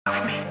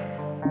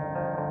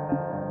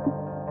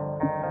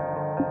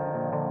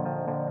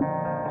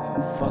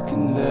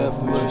Fucking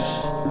deathwish.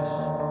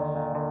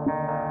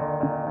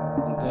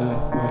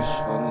 Deathwish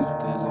on a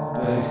daily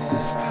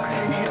basis.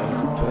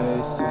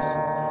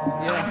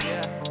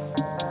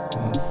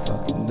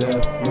 Fucking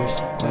deathwish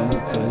on a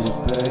daily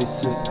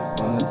basis.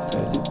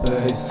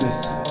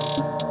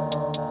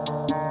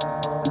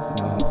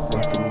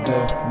 Motherfucking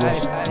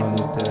deathwish on a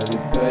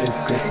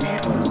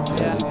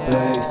daily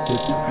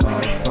basis.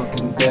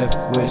 Motherfucking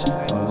deathwish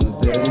on a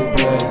daily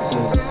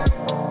basis.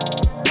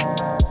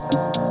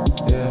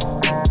 Yeah,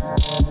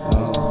 I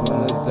just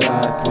wanna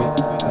die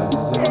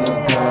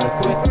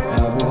quick.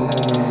 I've been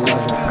in a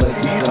lot of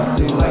places. I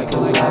see like a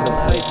lot of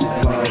faces.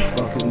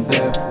 Motherfucking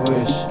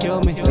deathwish. Kill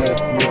me.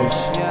 Deathwish.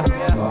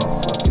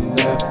 Motherfucking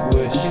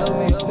deathwish.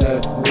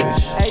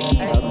 Deathwish.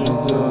 I've been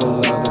to a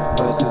lot of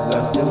places. I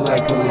see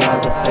like a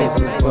lot of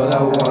faces, but I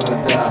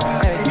wanna die.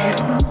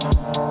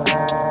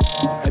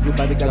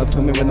 Everybody gotta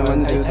feel me when I'm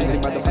running through the city.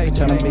 Motherfucker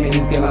tryna be in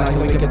this game. I like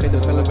to wake up in the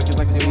feeling which is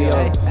like a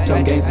CEO.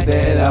 Some gangsters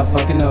dead, I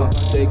fucking know.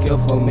 They kill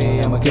for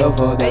me, I'ma kill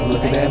for them.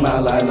 Looking at my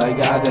life like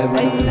goddamn,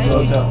 running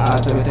close her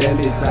eyes, everything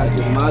beside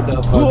you.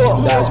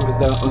 Motherfucking dodge was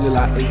the only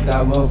lie, is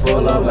that one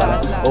full of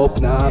lies.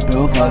 Open up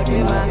your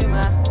fucking mind.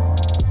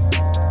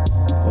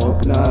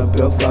 Open up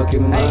your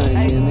fucking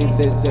mind. And if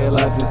they say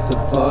life is a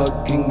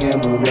fucking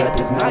gamble, rap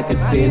is my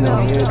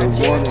casino. Here they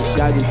wanna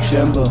shot you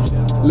tremble.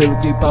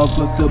 Lyrically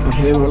powerful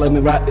superhero, let me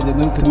ride in the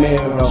new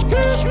Camaro.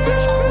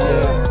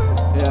 Yeah.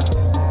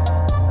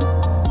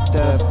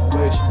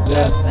 Deathwish,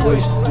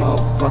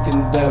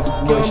 motherfucking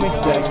deathwish.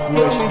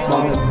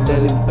 On a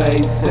daily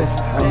basis,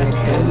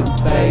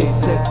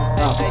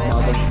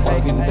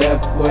 motherfucking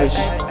deathwish.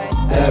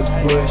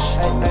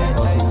 On a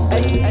fucking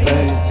daily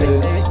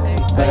basis.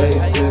 I've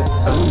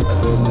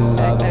been in a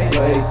lot of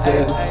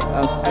places.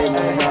 I've seen a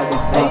lot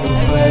of fucking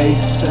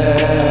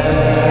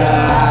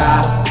faces.